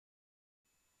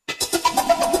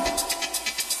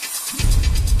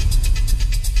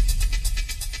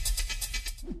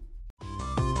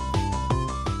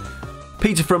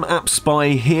Peter from App Spy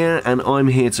here, and I'm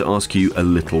here to ask you a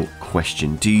little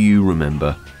question. Do you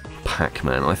remember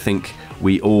Pac-Man? I think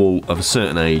we all of a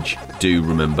certain age do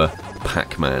remember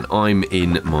Pac-Man. I'm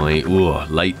in my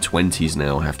late 20s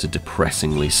now, I have to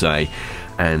depressingly say,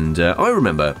 and I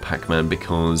remember Pac-Man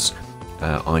because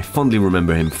I fondly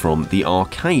remember him from the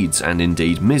arcades, and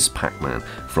indeed Ms. Pac-Man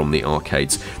from the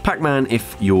arcades. Pac-Man,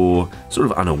 if you're sort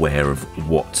of unaware of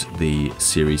what the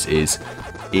series is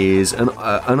an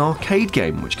arcade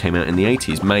game which came out in the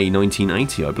 80s, May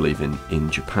 1980 I believe,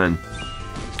 in Japan,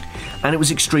 and it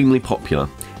was extremely popular.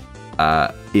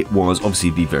 It was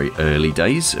obviously the very early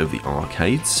days of the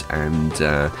arcades, and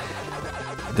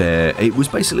it was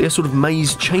basically a sort of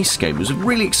maze chase game. It was a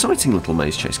really exciting little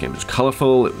maze chase game. It was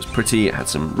colourful, it was pretty, it had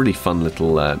some really fun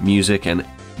little music, and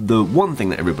the one thing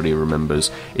that everybody remembers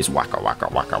is waka waka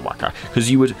waka waka, because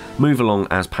you would move along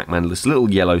as Pac-Man, this little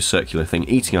yellow circular thing,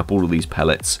 eating up all of these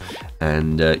pellets,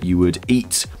 and you would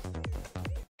eat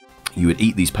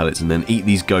these pellets and then eat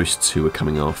these ghosts who were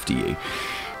coming after you.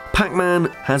 Pac-Man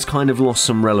has kind of lost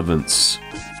some relevance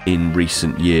in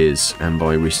recent years, and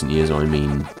by recent years I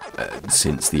mean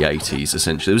since the 80s,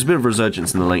 essentially. There was a bit of a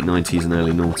resurgence in the late 90s and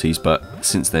early noughties, but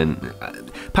since then,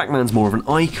 Pac-Man's more of an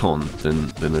icon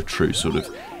than a true sort of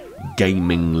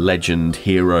gaming legend,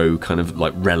 hero, kind of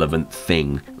like relevant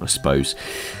thing, I suppose.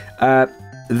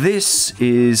 This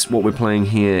is what we're playing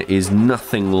here is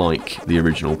nothing like the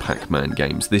original Pac-Man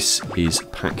games. This is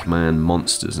Pac-Man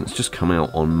Monsters, and it's just come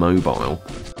out on mobile.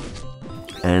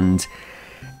 And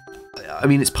I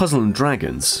mean, it's Puzzle and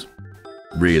Dragons,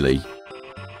 really.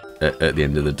 At the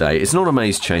end of the day, it's not a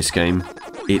maze chase game.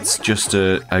 It's just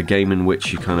a game in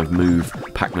which you kind of move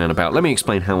Pac-Man about. Let me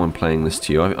explain how I'm playing this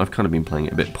to you. I've kind of been playing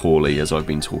it a bit poorly as I've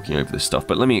been talking over this stuff,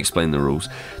 but let me explain the rules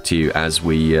to you as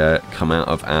we come out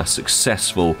of our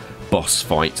successful boss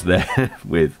fight there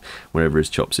with wherever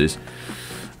his chops is.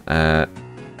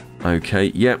 Okay,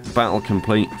 yep, battle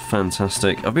complete,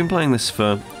 fantastic. I've been playing this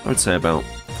for, I would say, about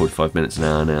 45 minutes an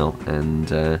hour now,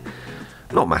 and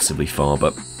not massively far,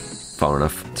 but far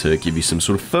enough to give you some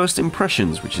sort of first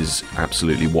impressions, which is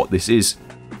absolutely what this is.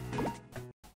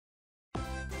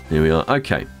 Here we are.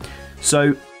 Okay,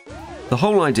 so the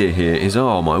whole idea here is,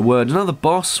 oh my word, another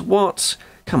boss? What?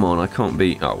 Come on, I can't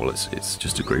be... Oh, well, it's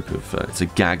just a group of... it's a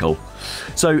gaggle.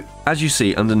 So, as you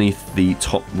see, underneath the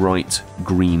top right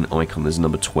green icon, there's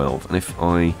number 12. And if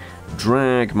I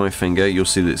drag my finger, you'll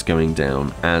see that it's going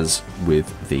down, as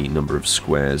with the number of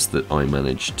squares that I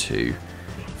managed to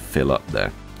fill up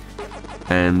there.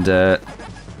 And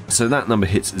so that number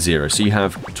hits 0. So you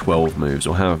have 12 moves,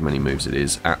 or however many moves it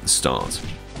is, at the start.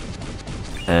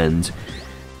 And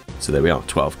so there we are,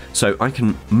 12. So I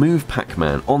can move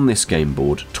Pac-Man on this game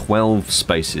board 12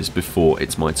 spaces before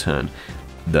it's my turn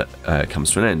that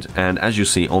comes to an end. And as you'll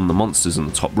see on the monsters on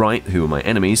the top right, who are my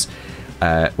enemies,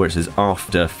 where it says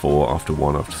after 4, after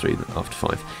 1, after 3,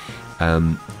 after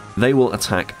 5, they will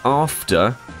attack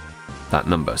after that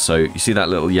number. So you see that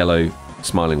little yellow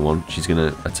smiling one, she's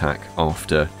going to attack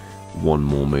after one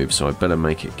more move, so I better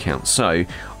make it count. So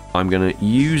I'm going to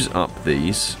use up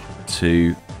these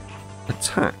to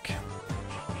attack.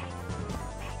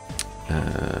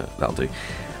 That'll do.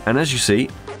 And as you see,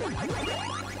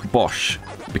 bosh,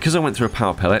 because I went through a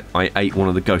power pellet, I ate one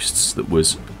of the ghosts that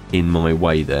was in my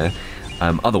way there.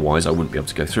 Otherwise I wouldn't be able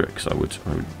to go through it, because I would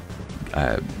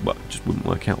well, it just wouldn't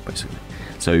work out, basically.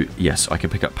 So yes, I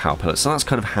can pick up power pellets. So that's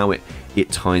kind of how it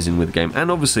ties in with the game.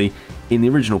 And obviously, in the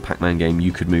original Pac-Man game,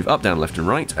 you could move up, down, left and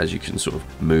right, as you can sort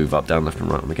of move up, down, left and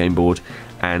right on the game board.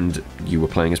 And you were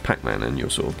playing as Pac-Man, and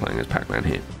you're sort of playing as Pac-Man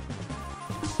here.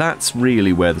 That's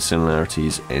really where the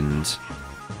similarities end.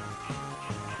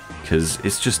 Because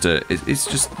this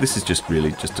is just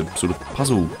really just a sort of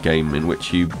puzzle game in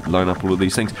which you line up all of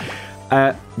these things.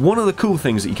 One of the cool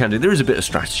things that you can do, there is a bit of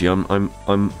strategy. I'm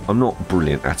not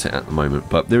brilliant at it at the moment,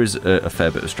 but there is a fair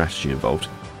bit of strategy involved.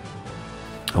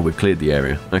 Oh, we've cleared the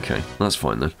area. Okay, that's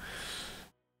fine then.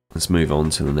 Let's move on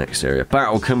to the next area.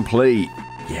 Battle complete!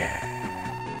 Yeah!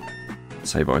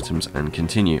 Save items and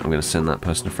continue. I'm going to send that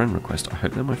person a friend request. I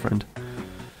hope they're my friend.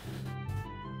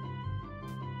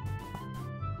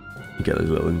 You get those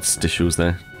little interstitials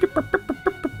there.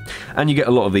 And you get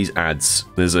a lot of these ads.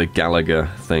 There's a Gallagher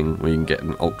thing where you can get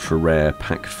an ultra rare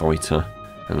pack fighter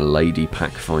and a lady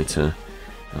pack fighter.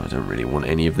 Oh, I don't really want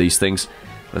any of these things.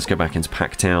 Let's go back into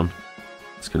Pac Town.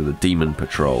 Let's go to the Demon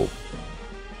Patrol.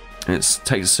 And it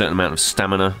takes a certain amount of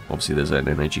stamina. Obviously, there's an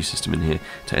energy system in here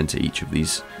to enter each of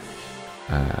these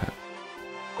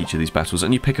battles.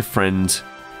 And you pick a friend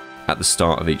at the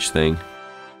start of each thing.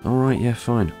 Alright, yeah,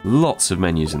 fine. Lots of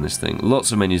menus in this thing.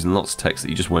 Lots of menus and lots of text that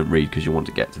you just won't read because you want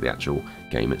to get to the actual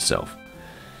game itself.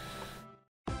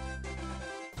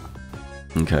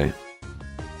 Okay.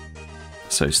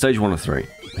 So, stage 1 of 3.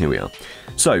 Here we are.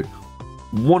 So,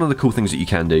 one of the cool things that you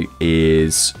can do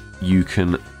is you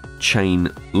can chain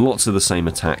lots of the same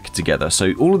attack together.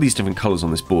 So, all of these different colours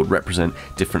on this board represent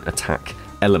different attack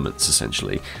elements,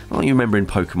 essentially. Like you remember in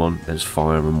Pokemon, there's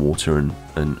fire and water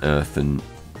and earth and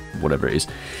whatever it is.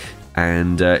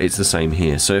 And it's the same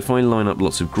here. So, if I line up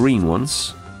lots of green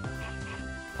ones,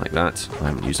 like that, I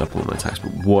haven't used up all my attacks,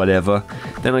 but whatever,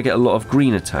 then I get a lot of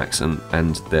green attacks,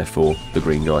 and therefore the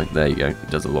green guy, there you go,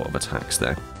 he does a lot of attacks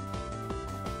there.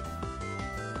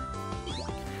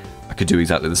 I could do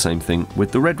exactly the same thing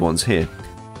with the red ones here.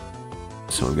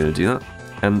 So I'm going to do that.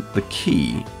 And the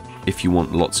key, if you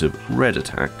want lots of red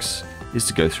attacks, is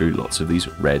to go through lots of these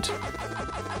red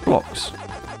blocks.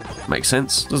 Makes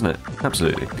sense, doesn't it?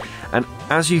 Absolutely. And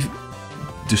as you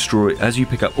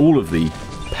pick up all of the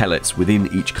pellets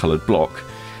within each coloured block,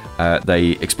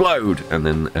 they explode and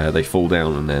then they fall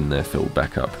down and then they're filled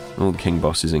back up. Oh, the king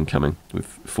boss is incoming. We've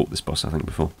fought this boss, I think,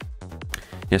 before.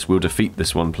 Yes, we'll defeat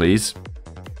this one, please.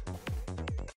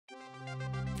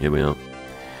 Here we are.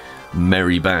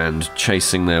 Merry band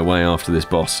chasing their way after this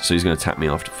boss. So he's going to tap me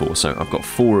after 4. So I've got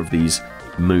 4 of these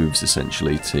moves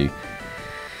essentially to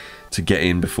get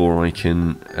in before I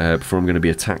can before I'm going to be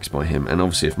attacked by him. And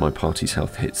obviously if my party's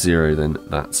health hits 0, then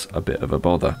that's a bit of a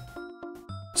bother.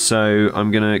 So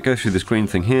I'm going to go through this green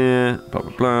thing here, blah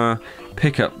blah blah,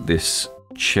 pick up this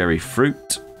cherry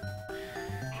fruit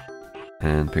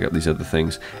and pick up these other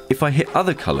things. If I hit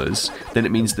other colours, then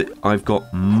it means that I've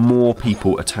got more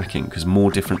people attacking, because more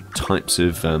different types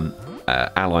of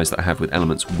allies that I have with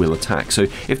elements will attack. So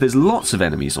if there's lots of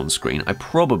enemies on screen, I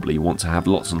probably want to have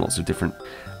lots and lots of different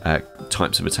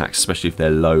types of attacks, especially if they're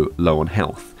low on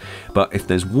health. But if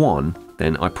there's one,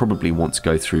 then I probably want to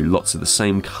go through lots of the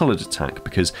same coloured attack,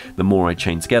 because the more I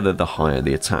chain together, the higher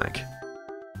the attack.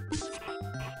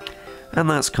 And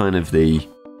that's kind of the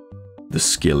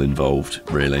skill involved,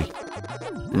 really.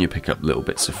 And you pick up little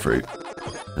bits of fruit,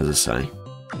 as I say,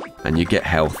 and you get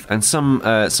health. And some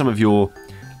of your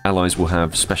allies will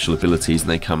have special abilities, and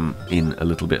they come in a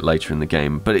little bit later in the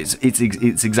game. But it's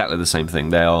exactly the same thing.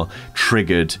 They are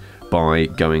triggered by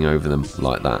going over them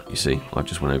like that. You see, I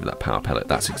just went over that power pellet.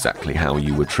 That's exactly how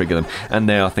you would trigger them. And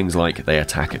there are things like they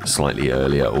attack it slightly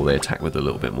earlier, or they attack with a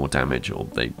little bit more damage, or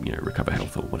they recover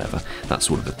health or whatever. That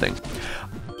sort of a thing.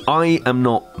 I am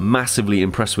not massively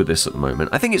impressed with this at the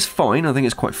moment. I think it's fine. I think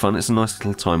it's quite fun. It's a nice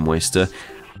little time waster.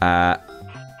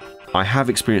 I have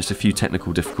experienced a few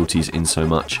technical difficulties in so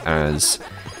much as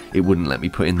it wouldn't let me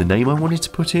put in the name I wanted to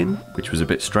put in, which was a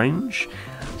bit strange.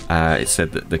 It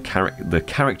said that the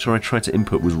character I tried to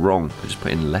input was wrong. I just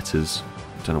put in letters.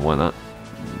 Don't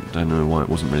know why it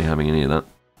wasn't really having any of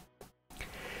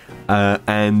that.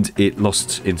 And it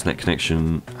lost internet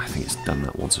connection. I think it's done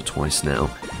that once or twice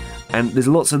now. And there's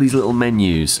lots of these little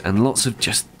menus and lots of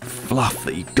just fluff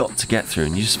that you've got to get through,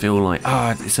 and you just feel like,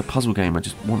 it's a puzzle game, I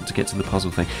just want to get to the puzzle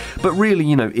thing. But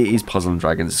really, it is Puzzle &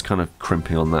 Dragons. It's kind of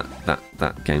crimping on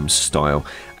that game's style.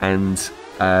 And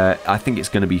I think it's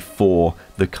going to be for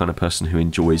the kind of person who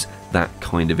enjoys that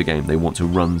kind of a game. They want to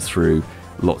run through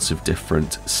lots of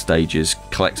different stages,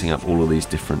 collecting up all of these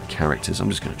different characters. I'm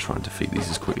just going to try and defeat these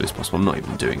as quickly as possible. I'm not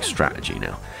even doing strategy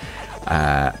now.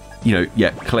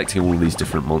 Collecting all of these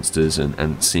different monsters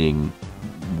and seeing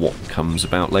what comes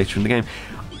about later in the game.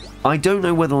 I don't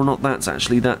know whether or not that's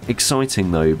actually that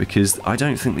exciting though, because I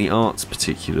don't think the art's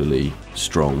particularly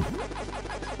strong.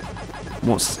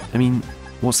 What's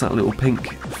that little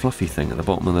pink fluffy thing at the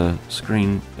bottom of the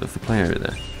screen of the play area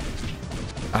there?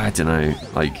 I don't know,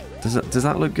 does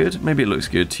that look good? Maybe it looks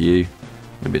good to you,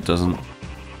 maybe it doesn't. I'm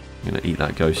gonna eat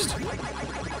that ghost.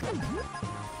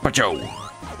 Bacho!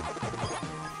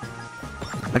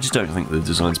 I just don't think the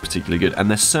design's particularly good, and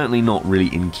they're certainly not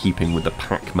really in keeping with the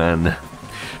Pac-Man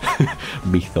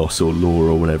mythos or lore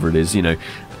or whatever it is,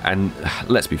 And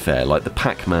let's be fair, the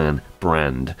Pac-Man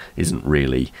brand isn't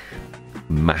really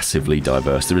massively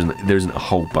diverse. There isn't a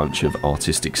whole bunch of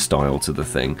artistic style to the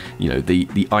thing. The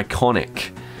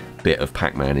iconic bit of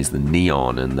Pac-Man is the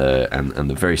neon and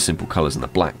the very simple colours and the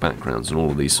black backgrounds and all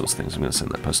of these sorts of things. I'm going to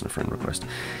send that person a friend request.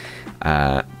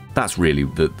 That's really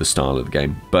the style of the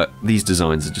game, but these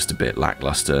designs are just a bit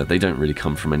lackluster. They don't really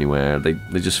come from anywhere. They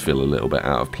just feel a little bit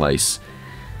out of place.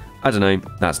 I don't know,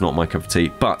 that's not my cup of tea.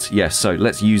 But yes, so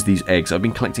let's use these eggs. I've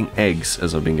been collecting eggs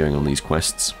as I've been going on these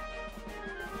quests,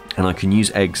 and I can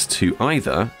use eggs to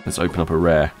either, let's open up a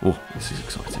rare. Oh, this is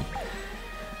exciting.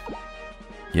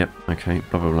 Yep, okay,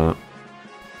 blah blah blah.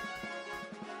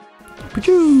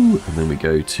 Pachoo! And then we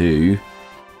go to,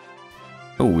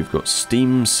 we've got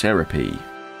Steam Therapy.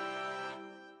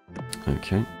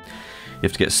 Okay,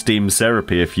 have to get Steam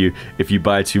therapy if you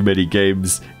buy too many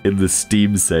games in the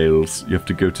Steam sales. You have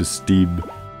to go to Steam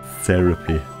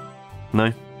therapy.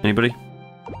 No? Anybody?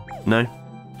 No?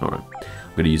 Alright.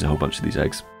 I'm going to use a whole bunch of these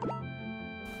eggs.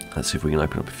 Let's see if we can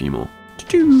open up a few more.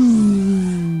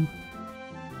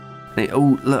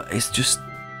 Oh, look, it's just...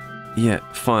 Yeah,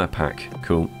 fire pack.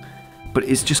 Cool. But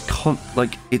it's just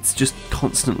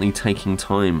constantly taking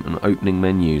time and opening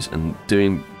menus and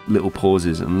doing little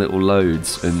pauses and little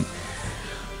loads, and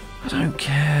I don't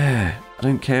care. I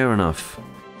don't care enough.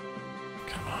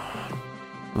 Come on.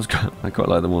 I quite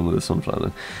like the one with the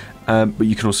sunflower then. But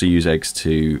you can also use eggs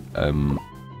to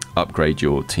upgrade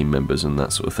your team members and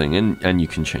that sort of thing, and you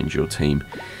can change your team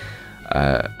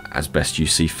as best you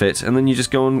see fit, and then you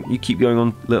just go on. You keep going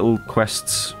on little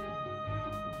quests,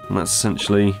 and that's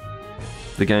essentially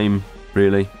the game,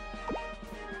 really.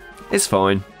 It's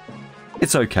fine.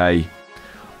 It's okay.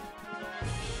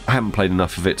 I haven't played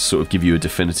enough of it to sort of give you a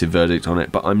definitive verdict on it,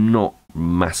 but I'm not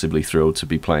massively thrilled to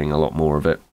be playing a lot more of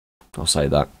it. I'll say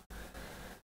that.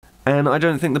 And I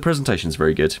don't think the presentation's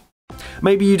very good.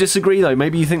 Maybe you disagree though,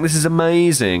 maybe you think this is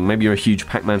amazing, maybe you're a huge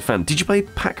Pac-Man fan. Did you play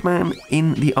Pac-Man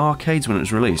in the arcades when it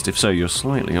was released? If so, you're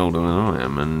slightly older than I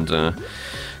am, and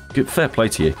good, fair play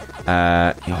to you.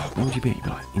 What would you be? You'd be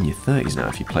like in your 30s now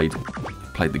if you played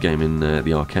the game in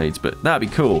the arcades, but that'd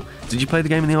be cool. Did you play the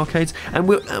game in the arcades? And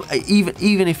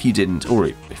even if you didn't, or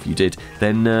if you did,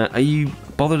 then are you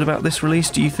bothered about this release?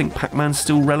 Do you think Pac-Man's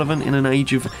still relevant in an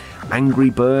age of Angry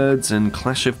Birds and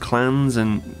Clash of Clans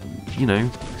and, you know,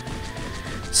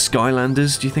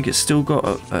 Skylanders? Do you think it's still got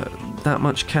that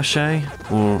much cachet,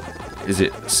 or is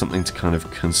it something to kind of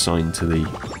consign to the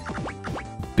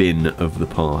bin of the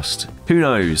past? Who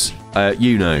knows?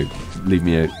 You know. Leave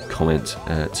me a comment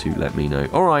to let me know.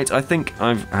 Alright, I think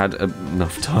I've had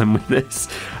enough time with this.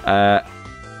 I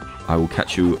will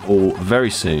catch you all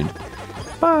very soon.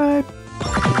 Bye!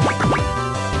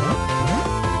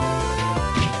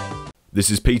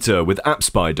 This is Peter with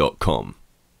appspy.com.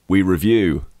 We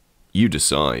review, you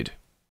decide.